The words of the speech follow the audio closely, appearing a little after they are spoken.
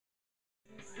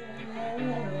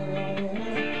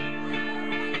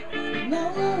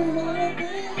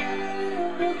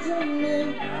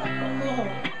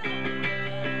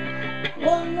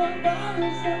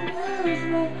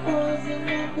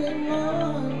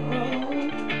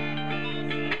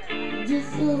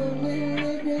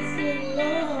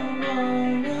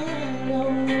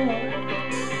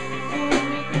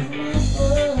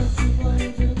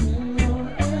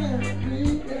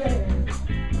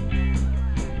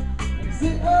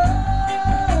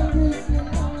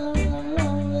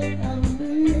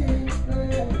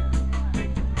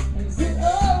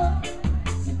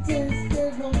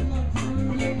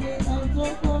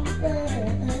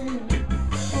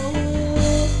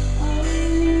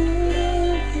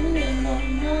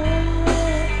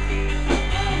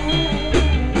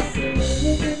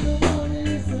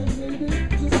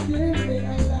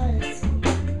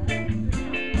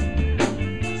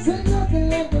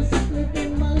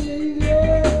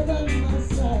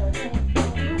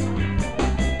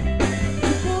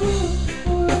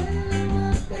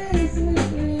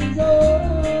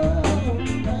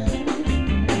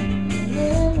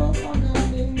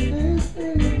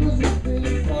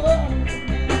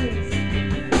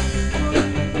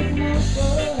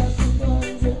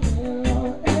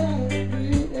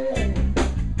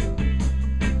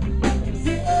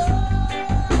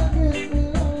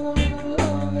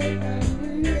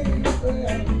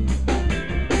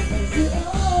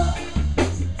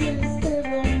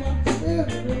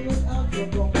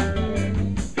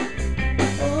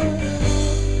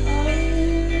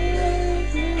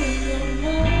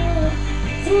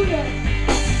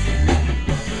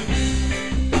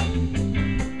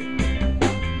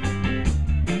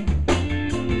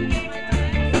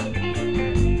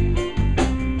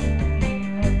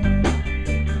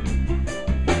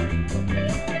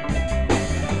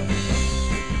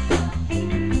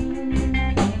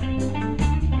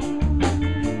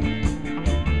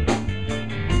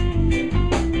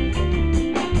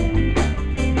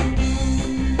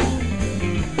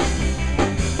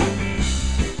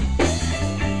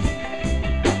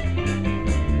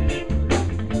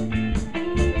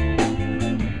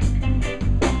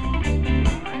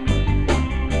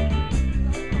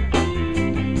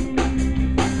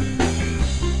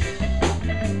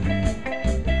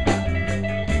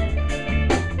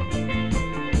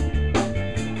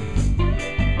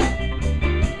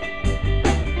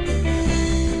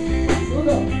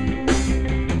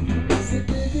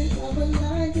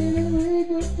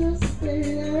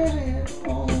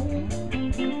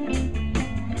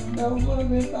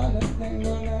this other thing,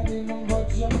 you're not even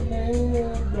but your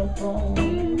microphone.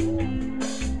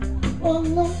 Oh,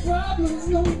 no problems,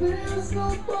 no bills,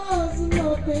 no bars,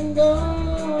 nothing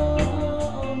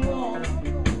gone wrong.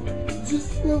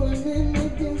 Just doing it,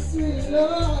 making sweet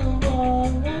love all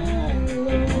night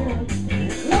long.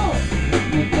 Lord,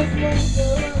 because my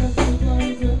girl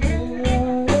belongs to me.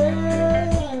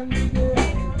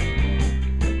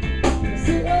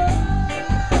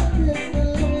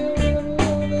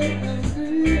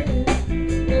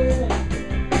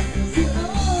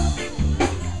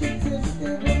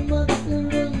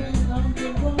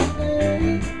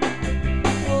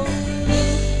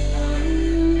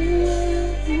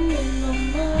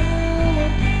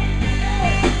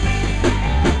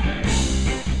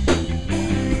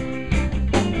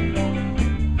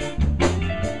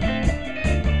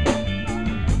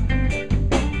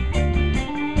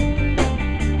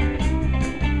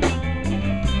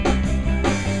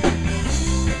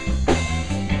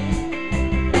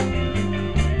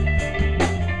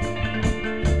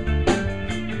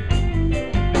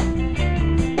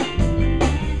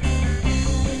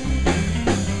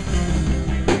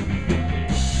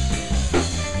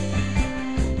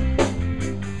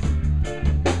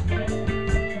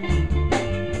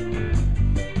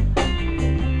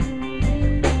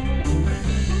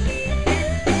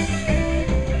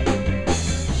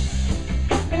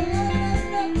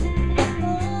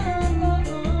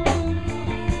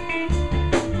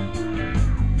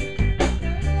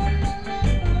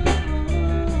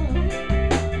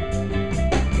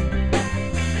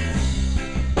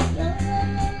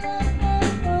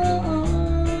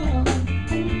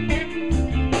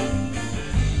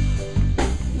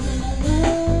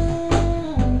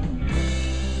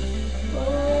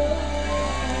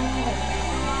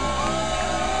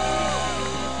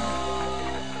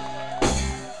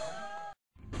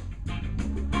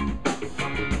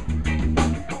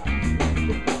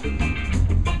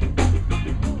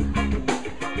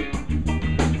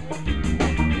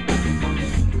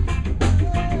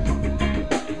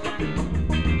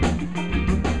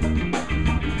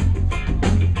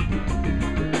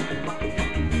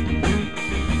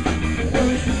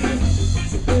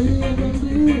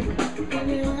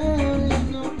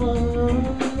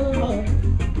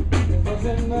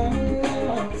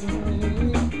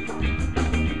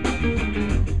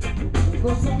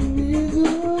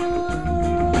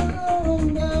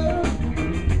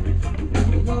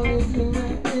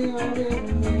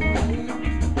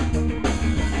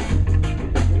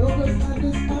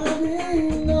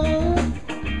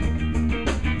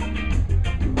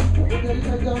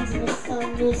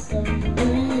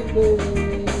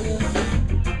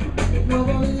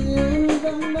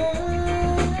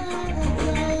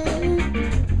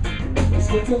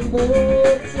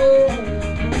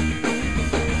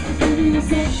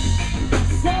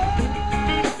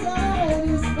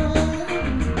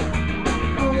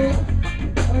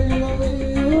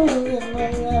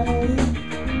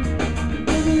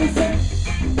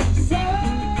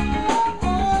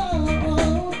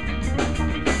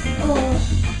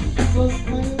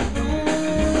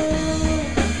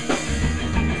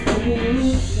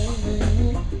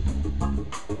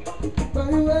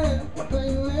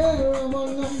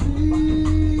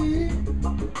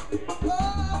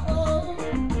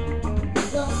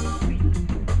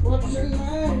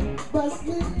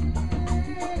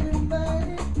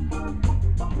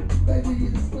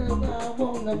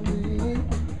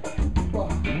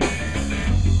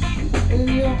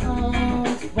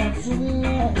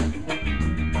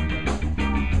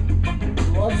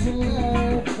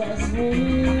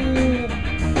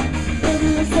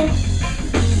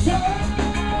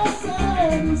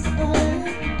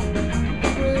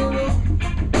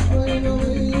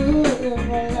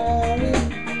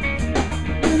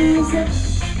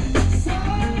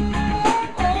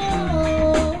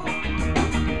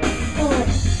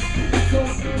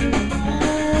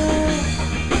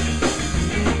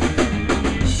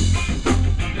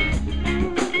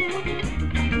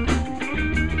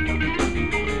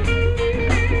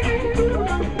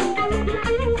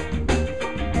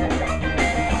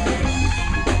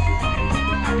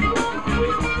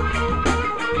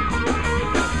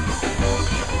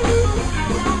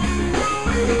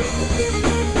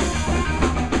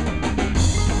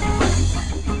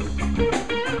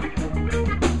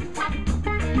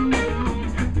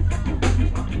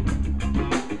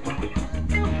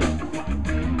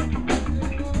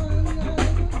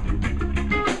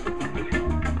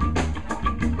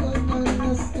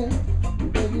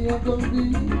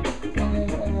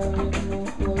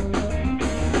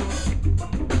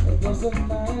 doesn't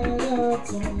matter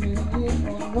to me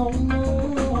no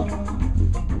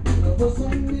more.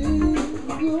 some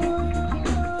reason you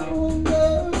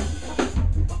wonder,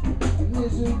 and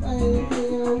this is right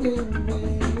here with me.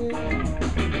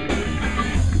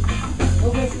 No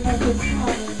person like this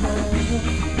having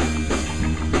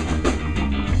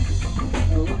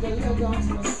with the leg on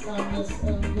my sadness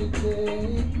every day.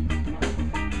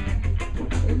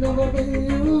 It never been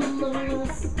you by my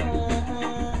side.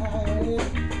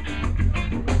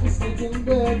 It's getting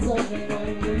better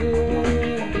every day.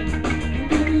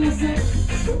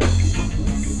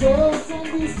 So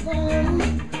satisfied,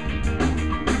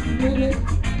 baby.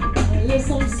 Yes,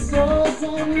 I'm so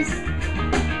satisfied.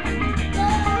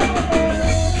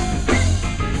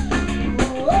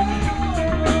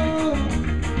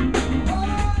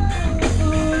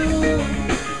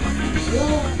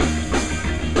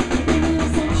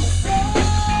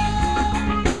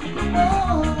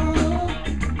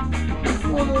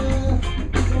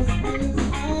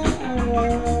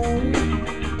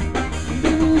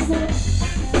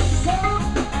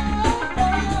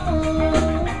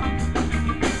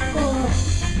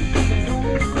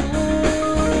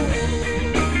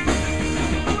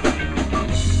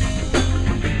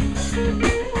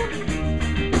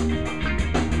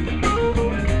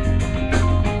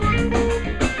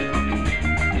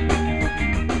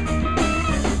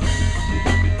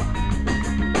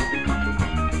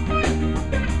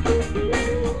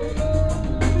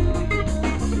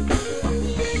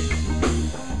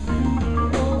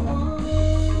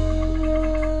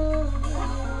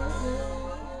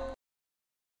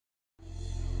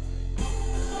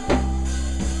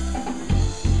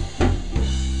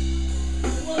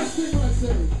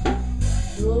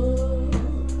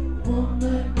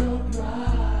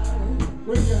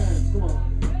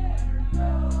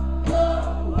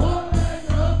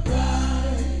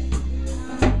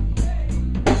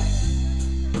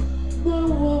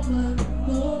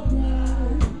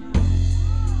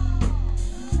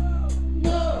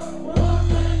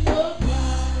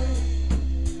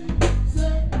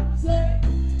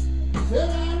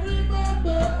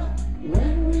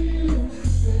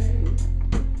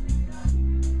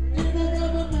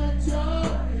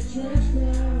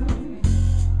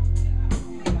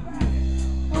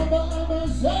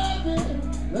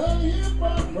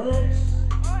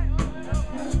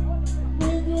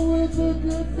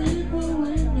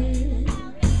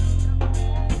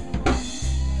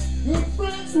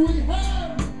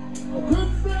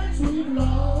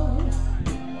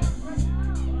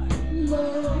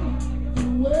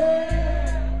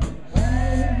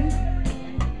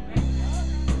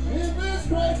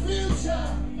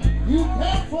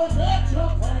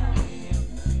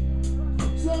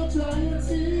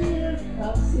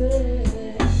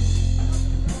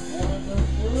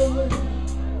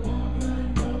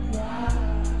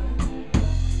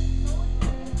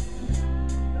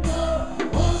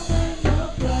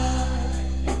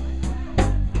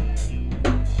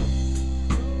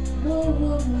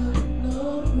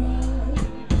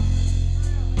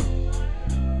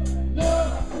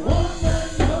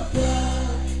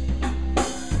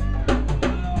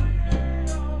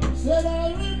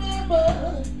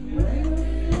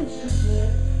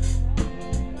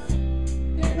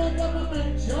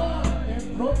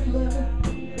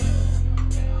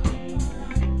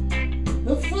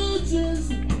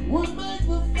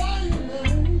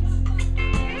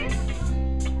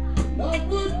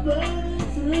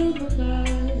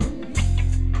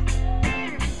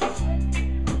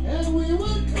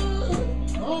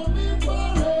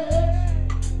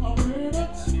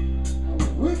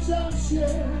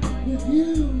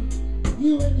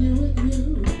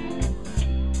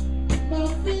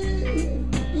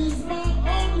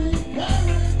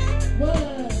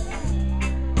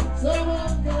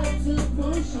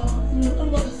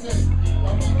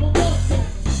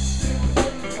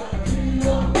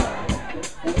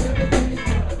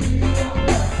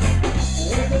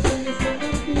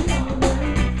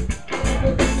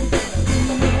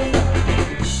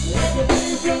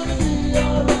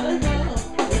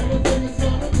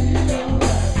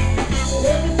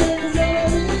 Everything's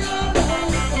gonna be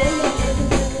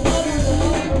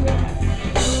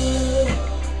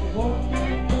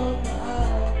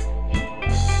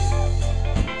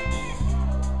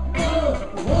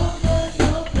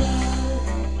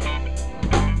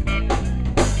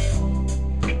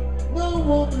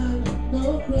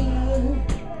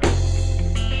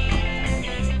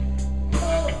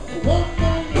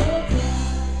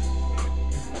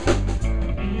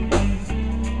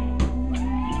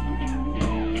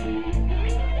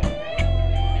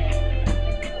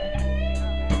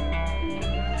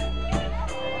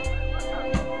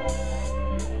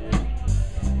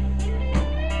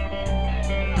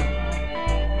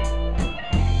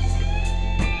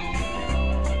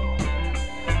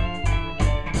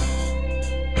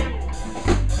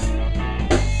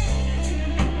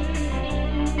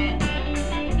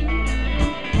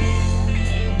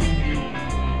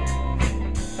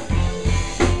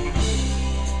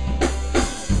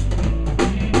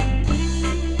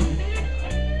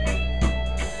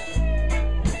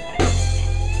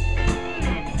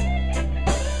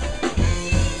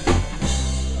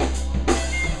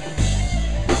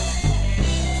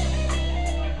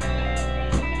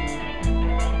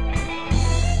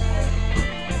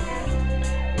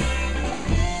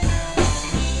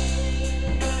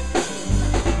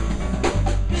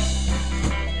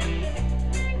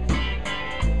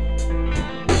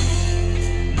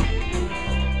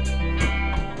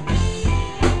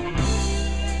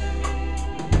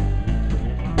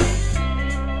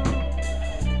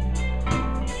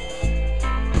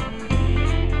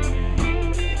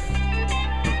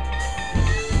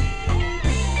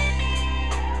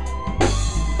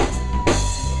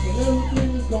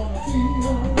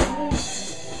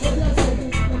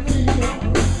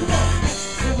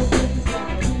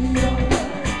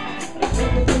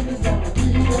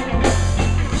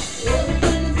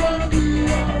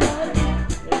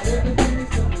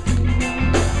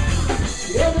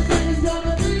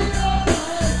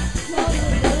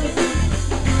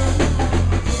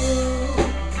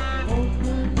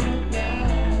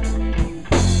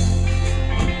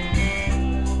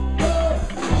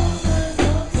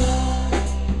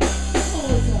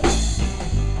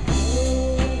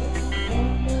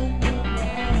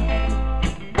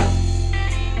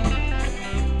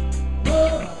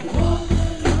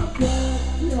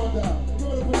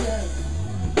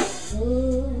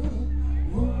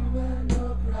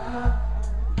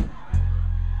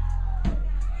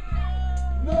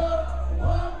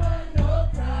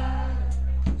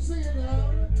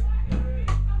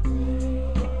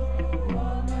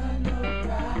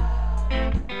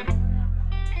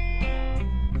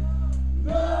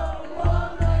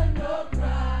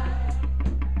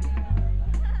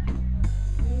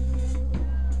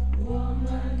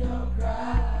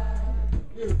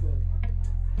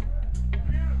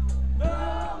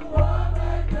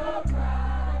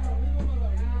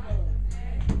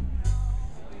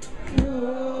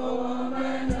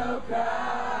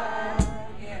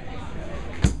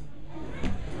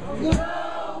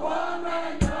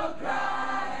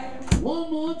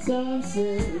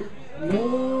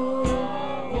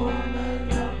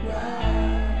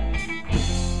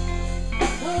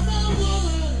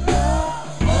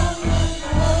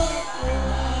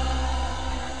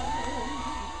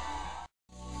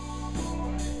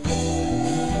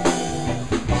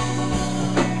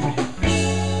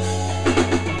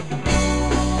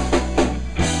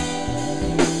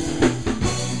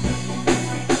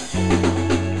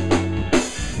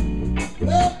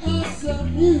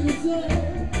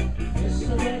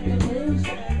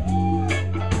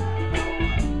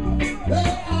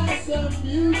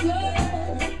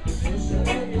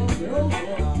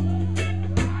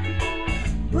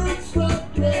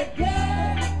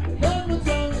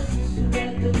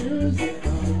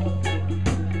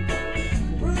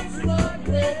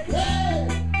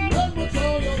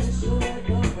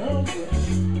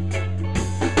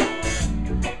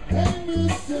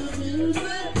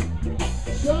music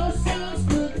sure sounds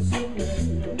good to me.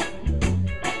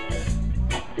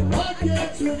 What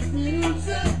gets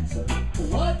refusing?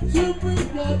 What do we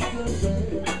got to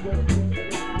pay?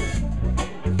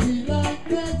 Feel like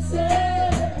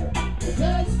dancing,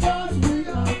 that's cause we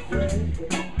are afraid.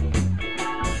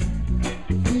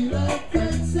 Feel like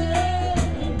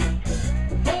dancing,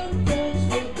 them things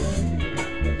will be.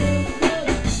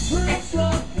 Prince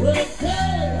rock,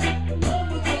 reggae,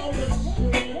 love is always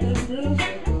shooting and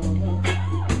music.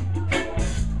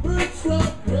 Prince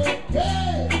rock,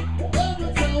 reggae, love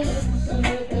is always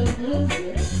shooting and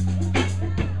music.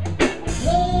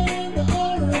 Playing the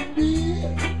R&B,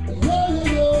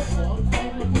 yo, one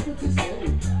time I give it to say.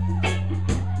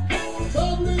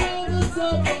 Bubbling on the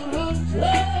top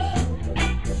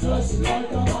 100, just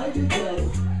like a mighty day.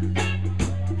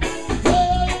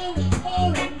 Playing the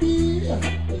R&B,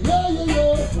 yo,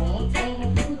 one time I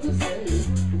give it to say.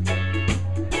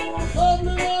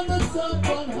 Bubbling on the top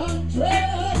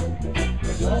 100,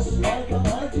 just like a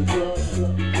mighty day.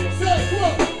 Say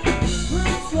what?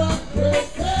 Prince rock,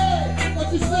 reggae. What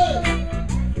you say?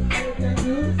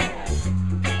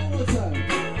 One more time.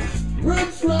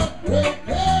 Prince rock,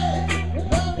 reggae.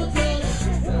 One more time.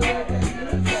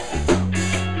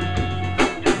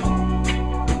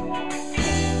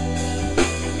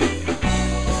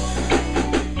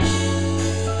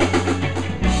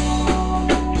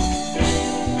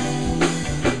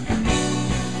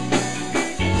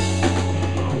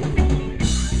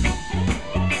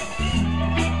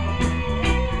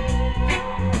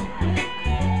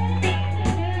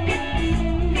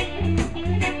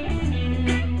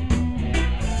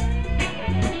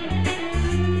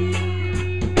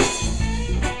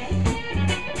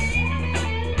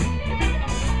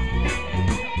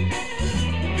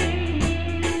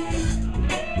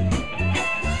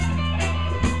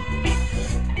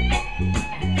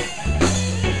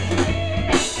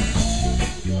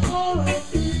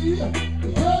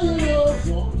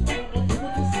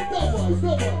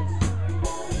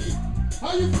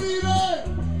 How you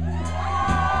feeling?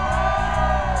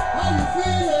 How you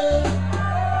feeling?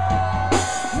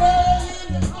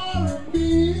 Playing the R&B,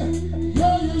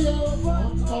 yo,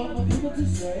 one time I give it to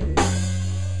say.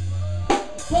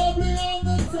 Bubbling on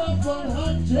the top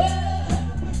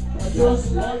 100,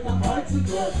 just like a mighty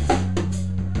gun.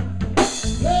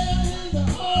 Playing the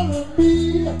R&B,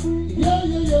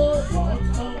 yo, one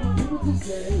time I give it to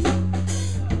say.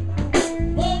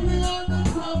 Bubbling on the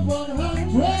top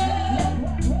 100,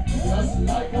 just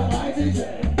like a mighty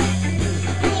jet.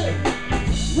 Hey,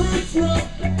 roots rock.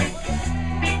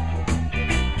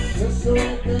 Just so I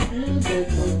can music.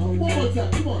 One more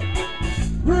time, come on.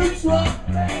 Roots rock.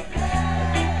 Let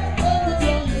me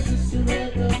tell you, just so I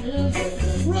can music.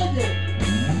 Reggae.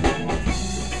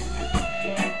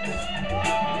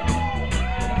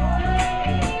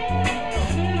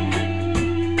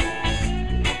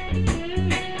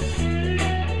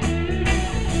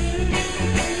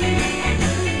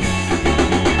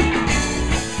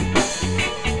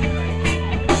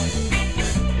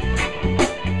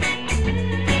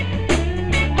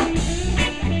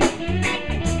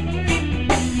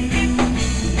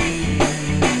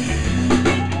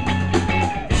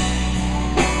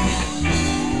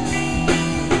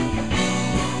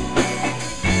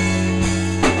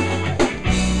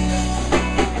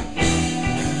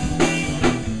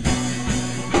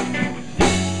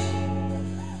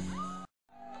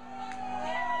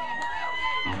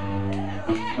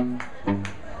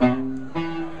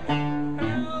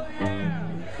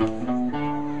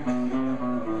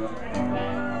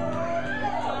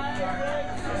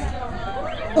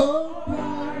 Oh,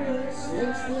 pirates,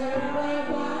 yes, they're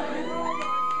right.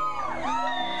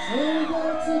 So we go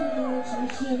to the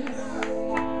merchant ships.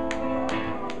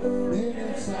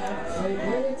 Minutes after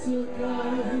they took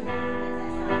line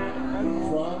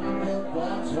from the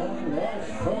bottom left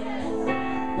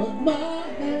front, but my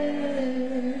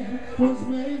hand was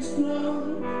made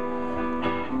strong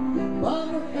by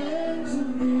the hands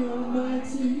of the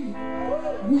Almighty.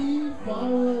 We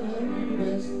followed in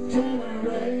this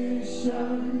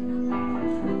generation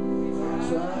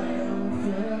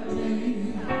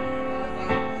triumphantly.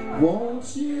 Won't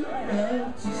you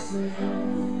help to sing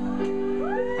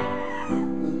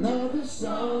another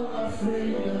song of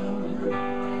freedom?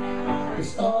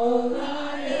 It's all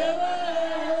I ever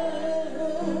had.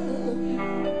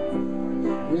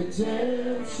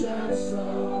 Redemption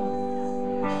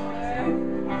song,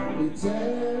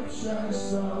 redemption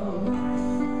song.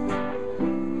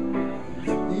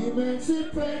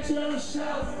 Emancipate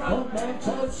yourself from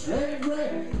mental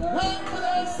slavery. Let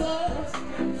us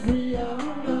free our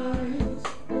minds.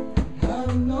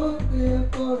 Have no fear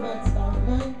for a time.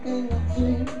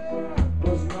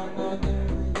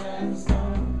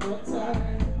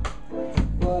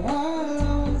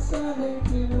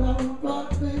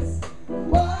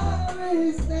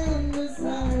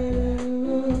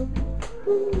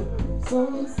 So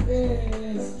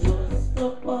it's just a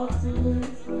part of it.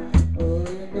 Oh,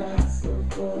 you got so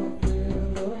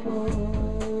fulfillable.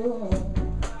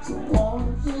 So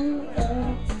won't you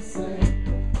have to say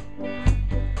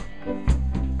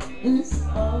these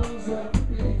songs of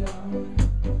freedom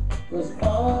was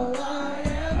all I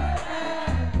ever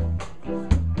had.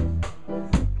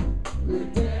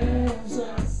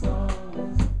 Redemption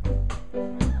songs,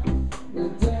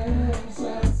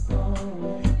 redemption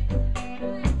songs,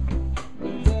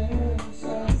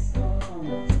 redemption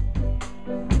songs.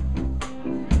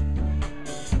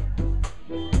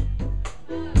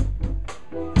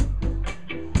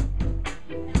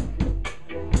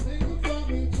 Sing it for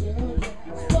me, children.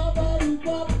 Strawberry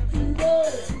pop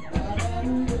today.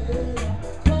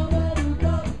 Strawberry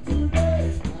pop today.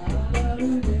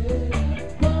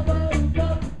 Strawberry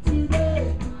pop today.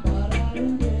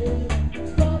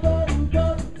 Strawberry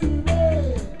pop today.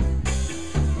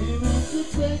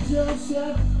 Emancipate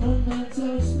yourself from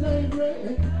mental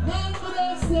slavery. None but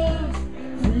ourselves,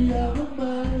 free our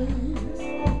minds.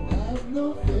 Have no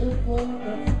fear for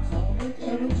atomic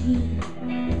energy.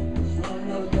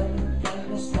 Run out of them,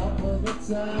 can't stop all the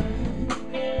time.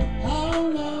 How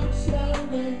long shall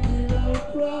they kill our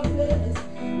prophets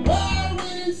while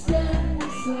we stand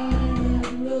aside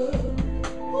and look?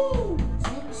 Woo!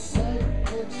 Some say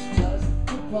it's just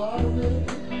a part of it.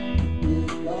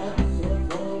 We've got to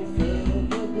fulfill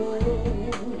the goal.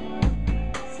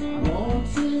 Won't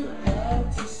you have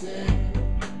to sing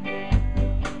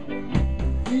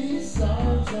these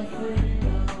songs of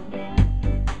freedom?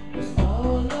 It's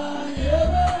all I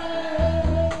ever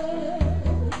had.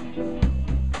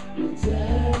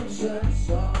 Redemption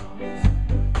songs,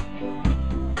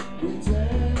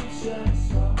 redemption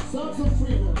songs, songs of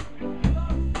freedom,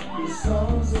 the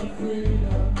songs of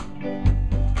freedom,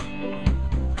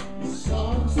 the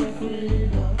songs of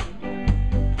freedom.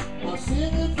 I'm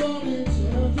singing for the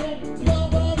children.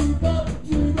 Strawberry pop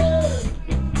today.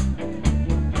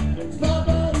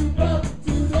 Strawberry pop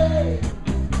today.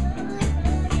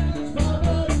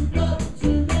 Strawberry pop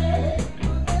today.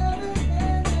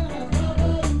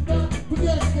 Strawberry pop. Put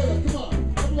your hands together. Come on.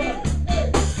 Everybody. Hey.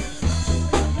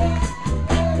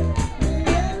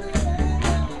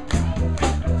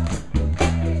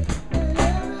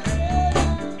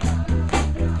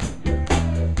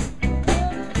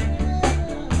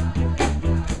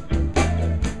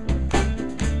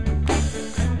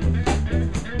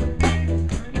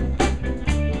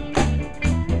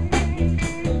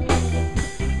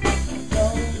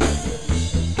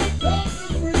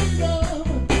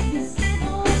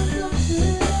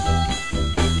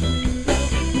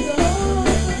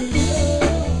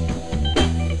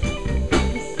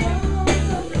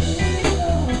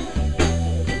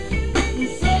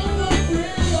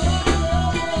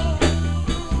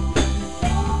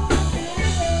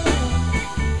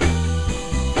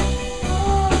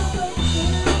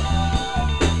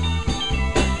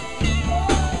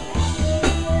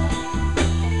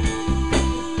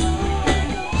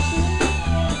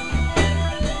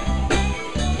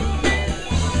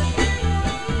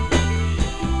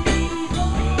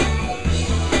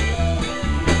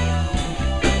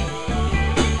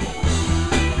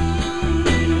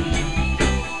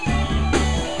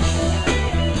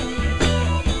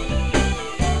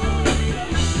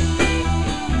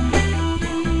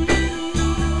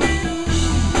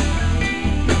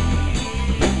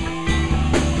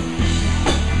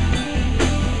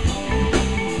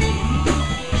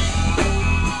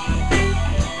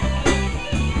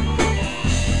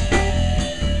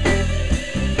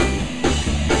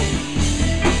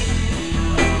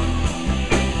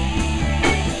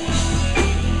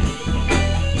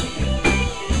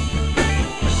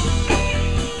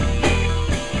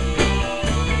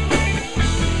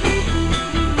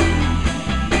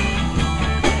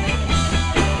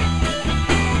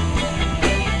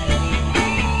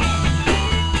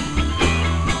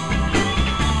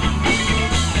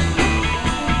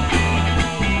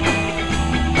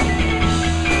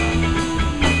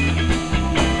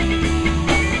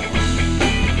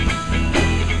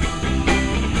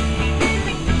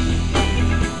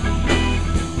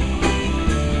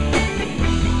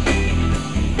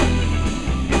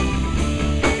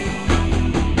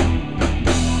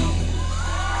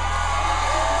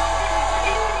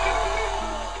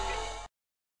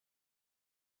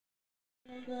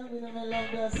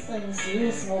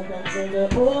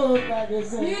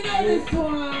 You know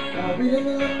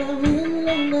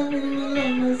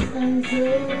this one.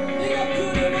 Big up to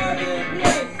the Marvin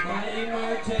place. My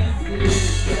emergency.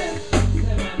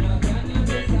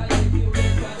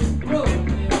 Bro,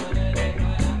 me wanna take my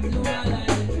life to a line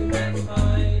that you can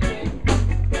find it.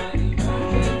 My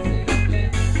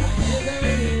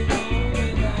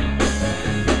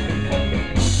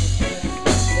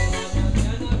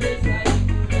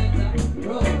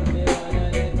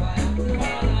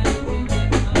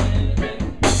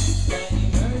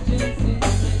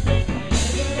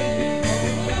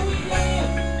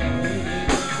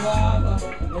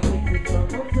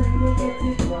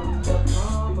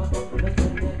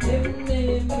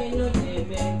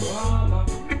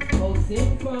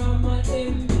Visit farmer,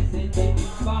 them visiting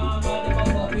farmer,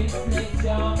 them up a big snake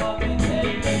jam, up in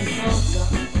them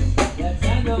something. That's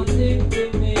a nothing to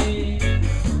me.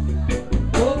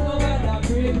 Don't know what I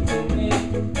bring to me.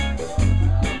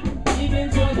 Even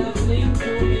when I fling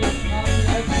to me,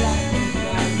 I'm like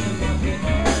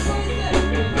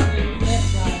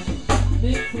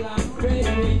mix like bread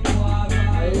with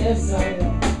water, yes sir.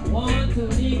 Want to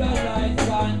legalize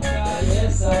ganja,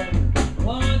 yes sir.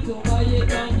 Want to buy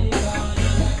it on the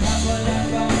Ganja, like a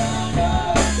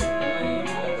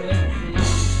emergency.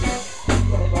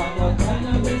 But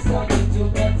cannabis starting to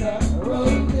better.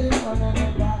 Rolling on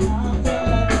another after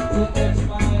to catch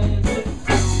my drip.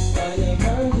 My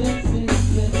emergency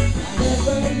split, I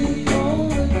never leave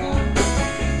home again.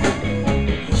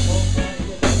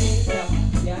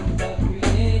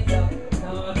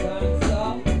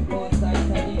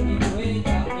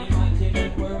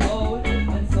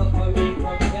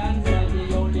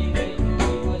 Only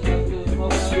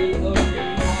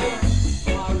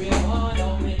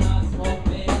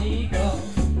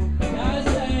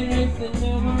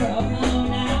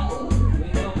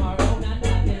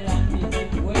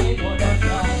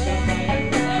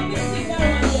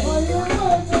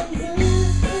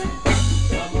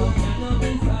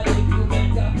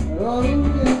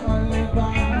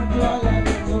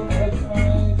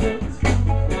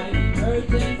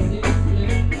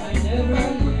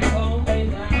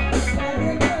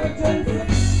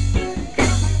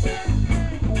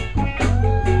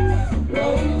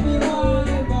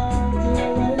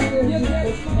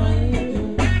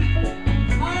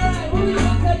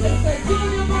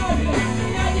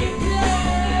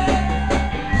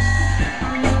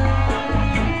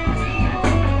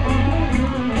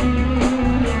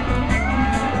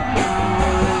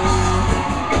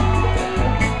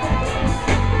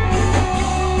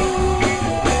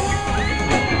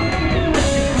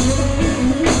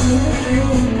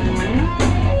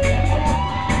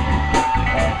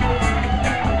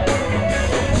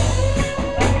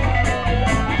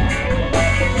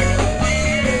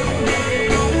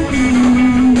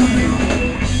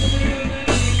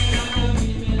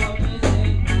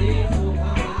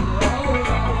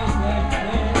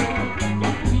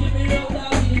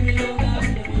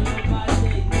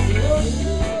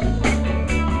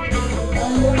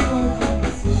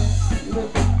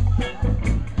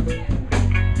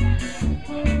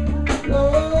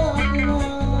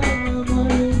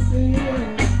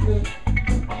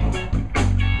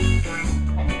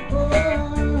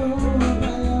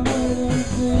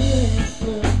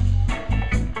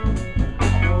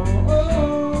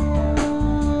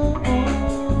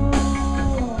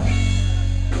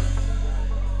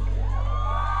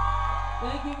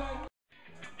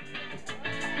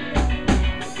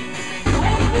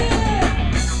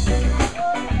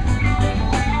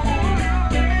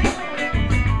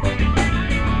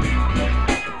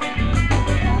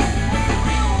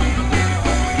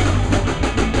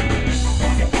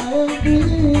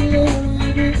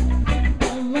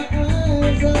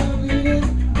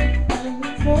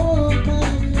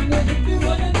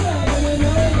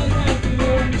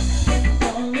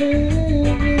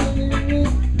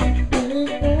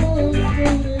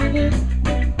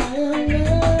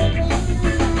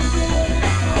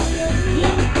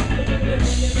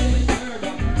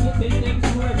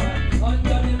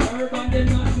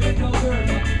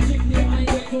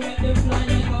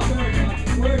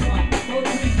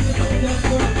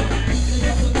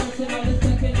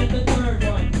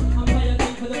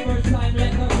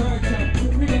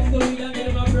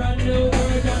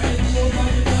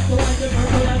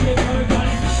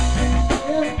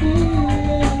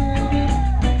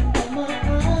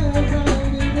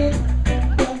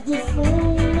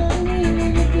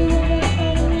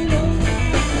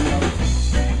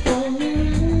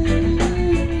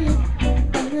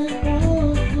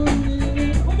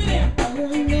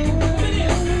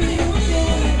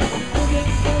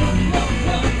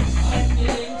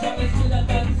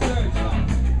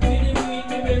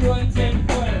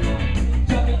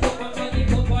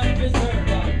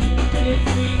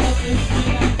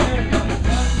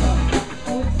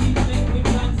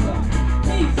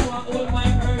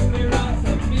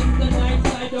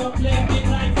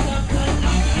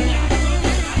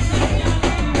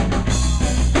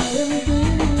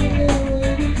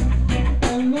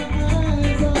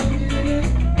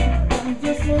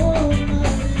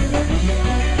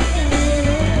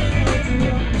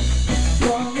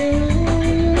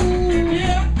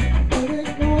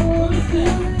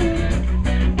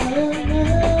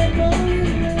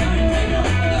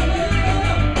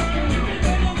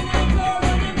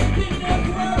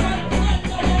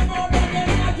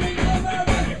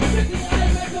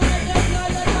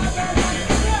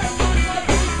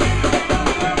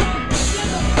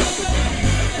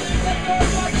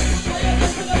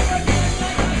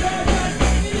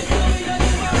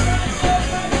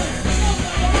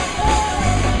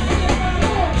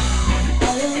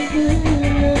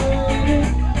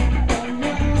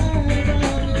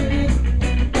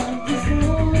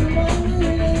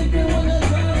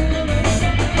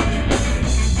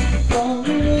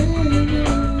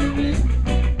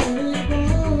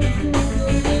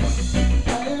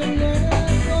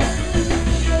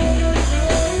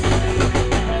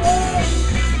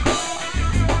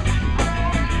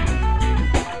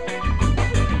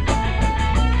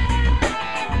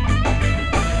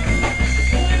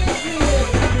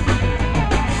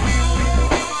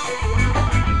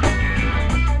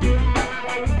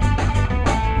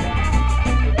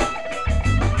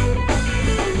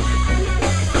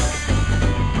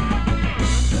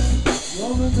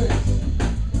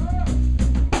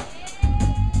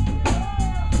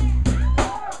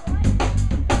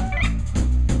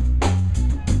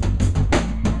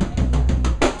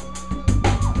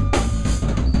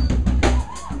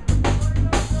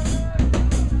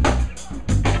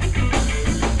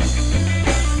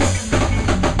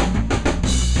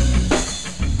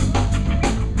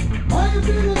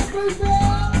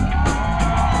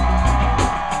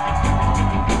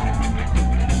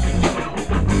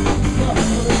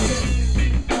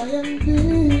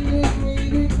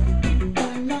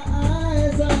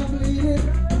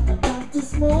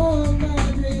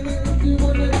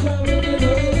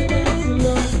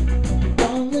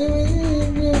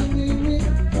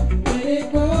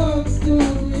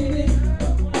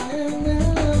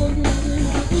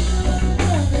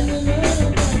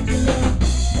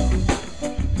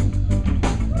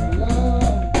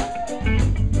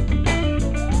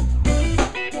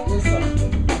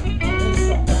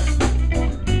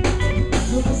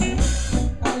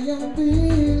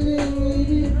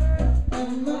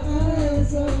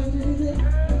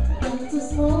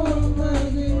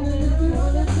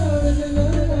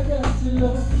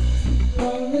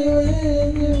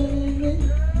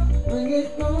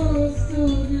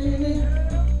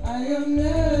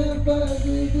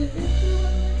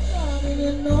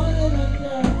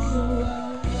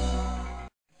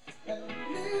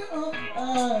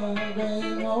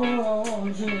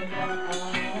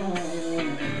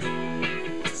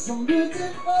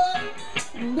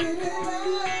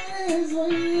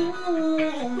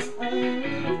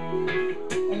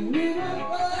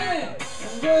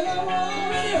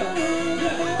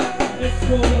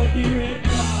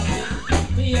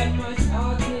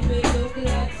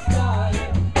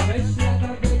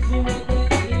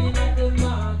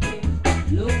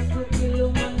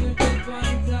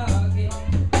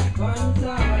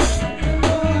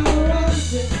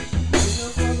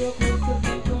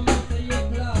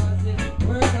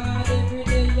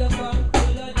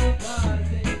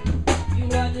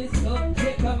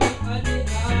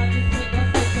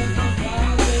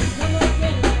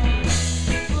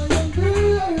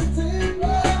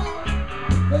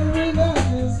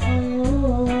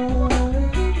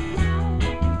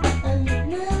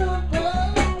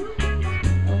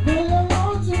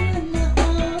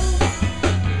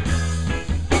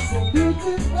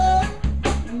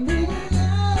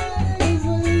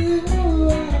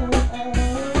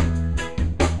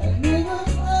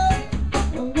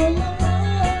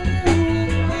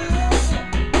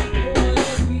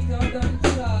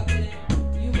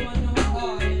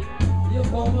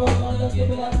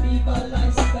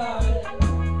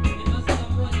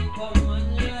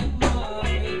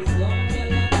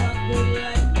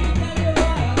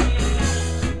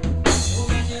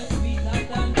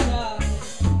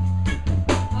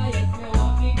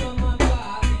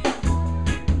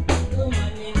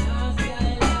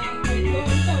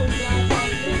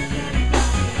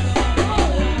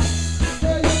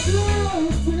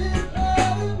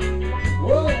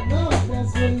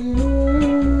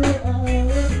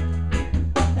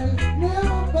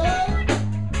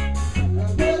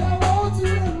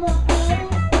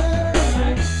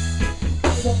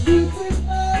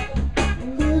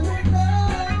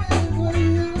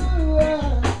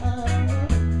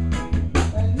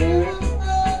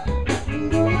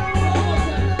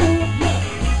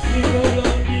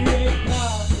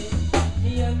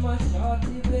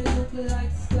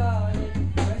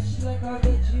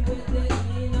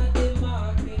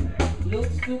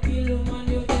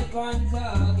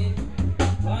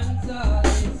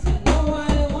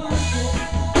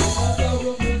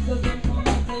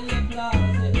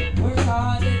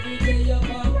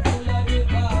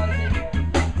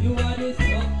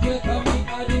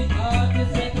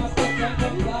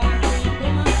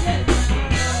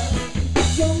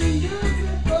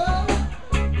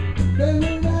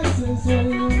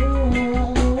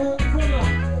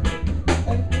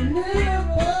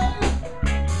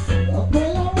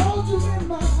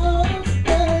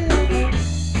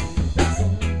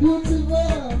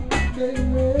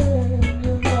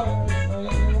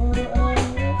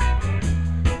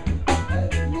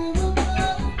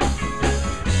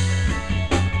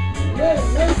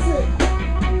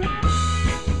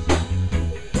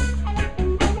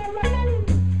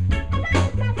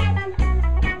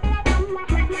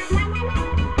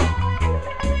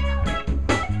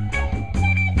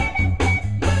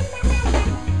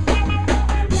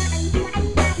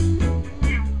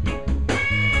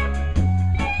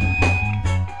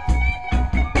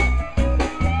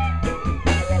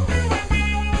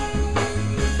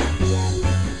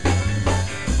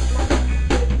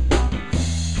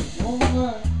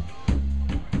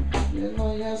You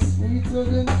know you're sweeter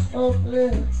than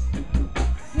chocolate.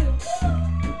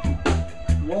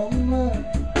 Woman,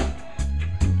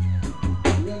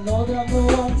 you know that no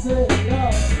one say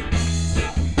yeah.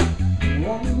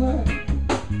 Woman,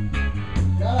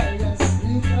 God, you're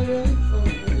sweeter than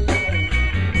chocolate.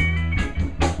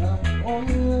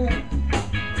 Woman,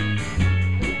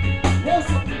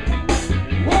 listen,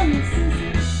 what you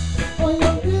see? Oh,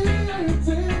 you're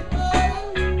beautiful.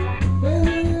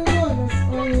 Baby, you wanna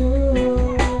spoil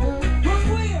you. From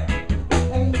where?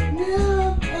 And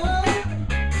nearby.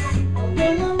 I'm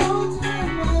gonna want you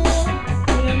in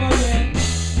my arms.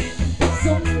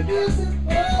 So beautiful.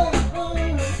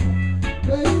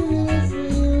 Baby, it's for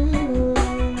you.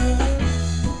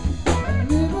 And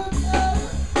nearby.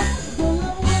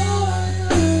 Gonna want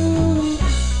you.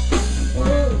 Oh,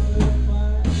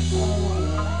 my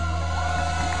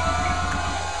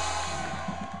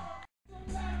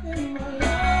in my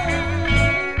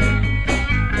life,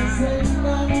 say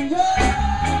Ganja,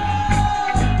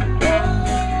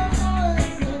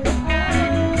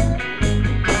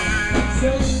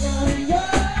 say Ganja,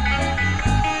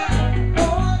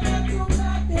 oh, I got you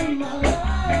back in my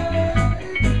life,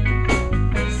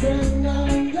 say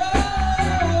Ganja,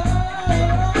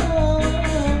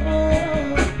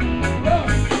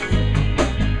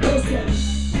 listen,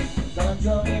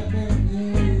 Ganja make me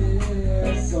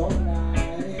feel so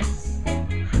nice.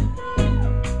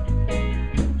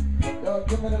 Yo,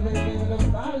 give me the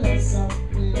balance of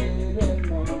it in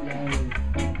my life.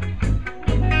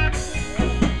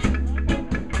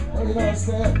 Oh, you know, it's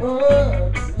the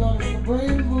herbs, you know, it's the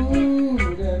brain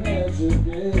food and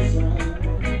education.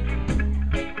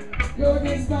 Yo,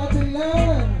 just start to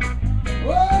learn. Oh,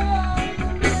 you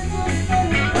need to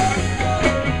spend it all.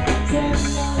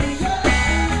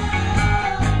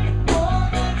 Oh,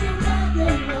 that you back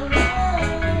in my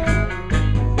life.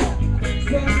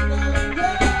 Say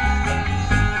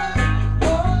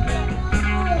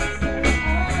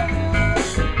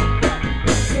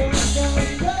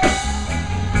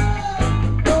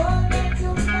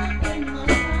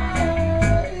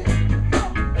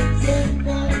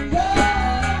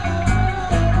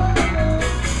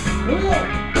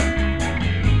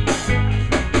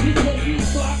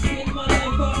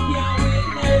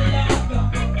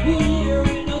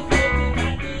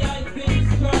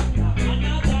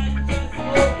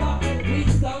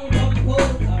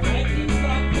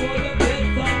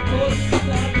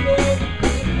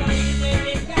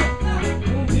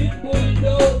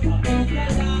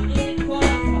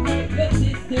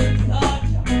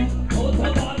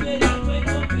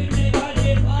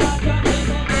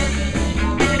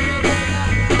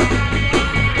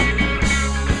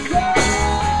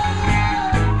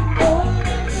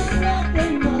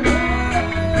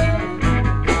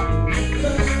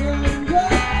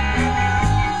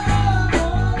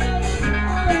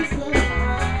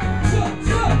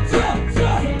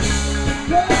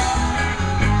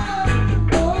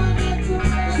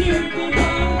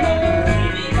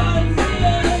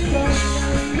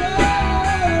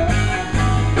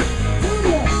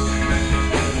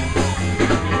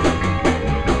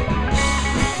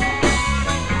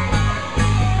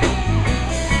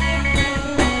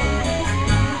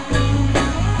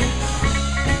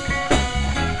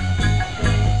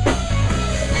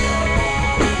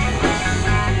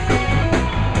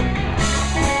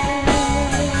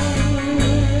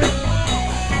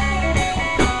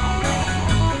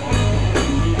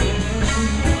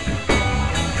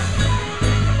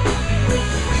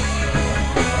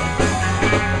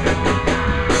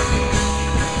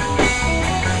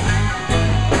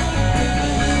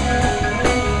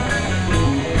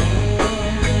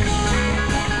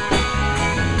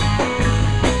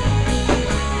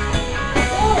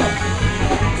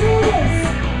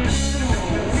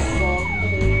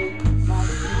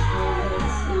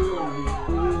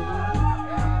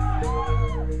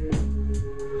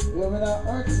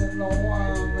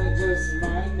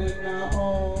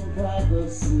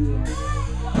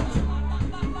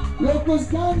Look, cause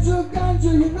Ganja,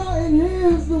 Ganja, you know it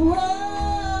heals the world.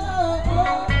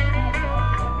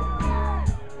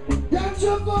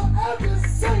 Ganja for every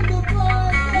single boy.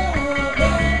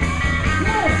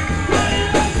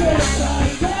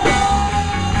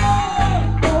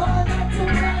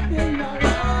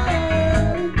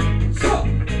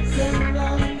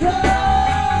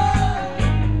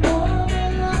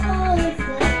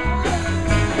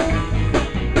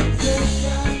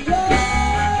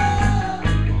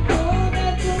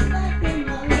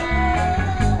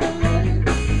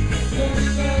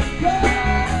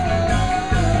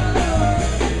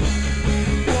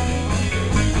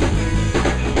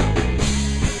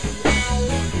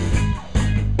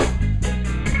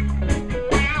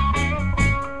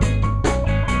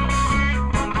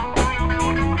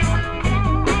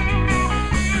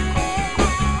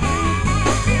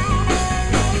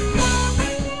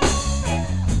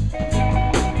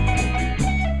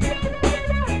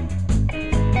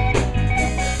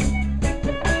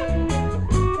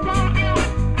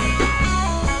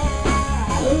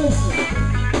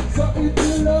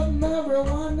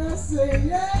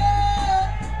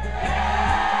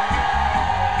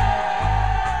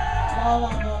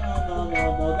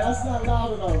 That's not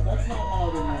loud enough. That's not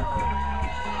loud enough.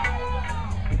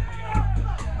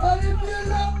 And if you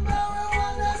love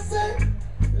marijuana, say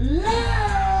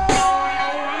loud.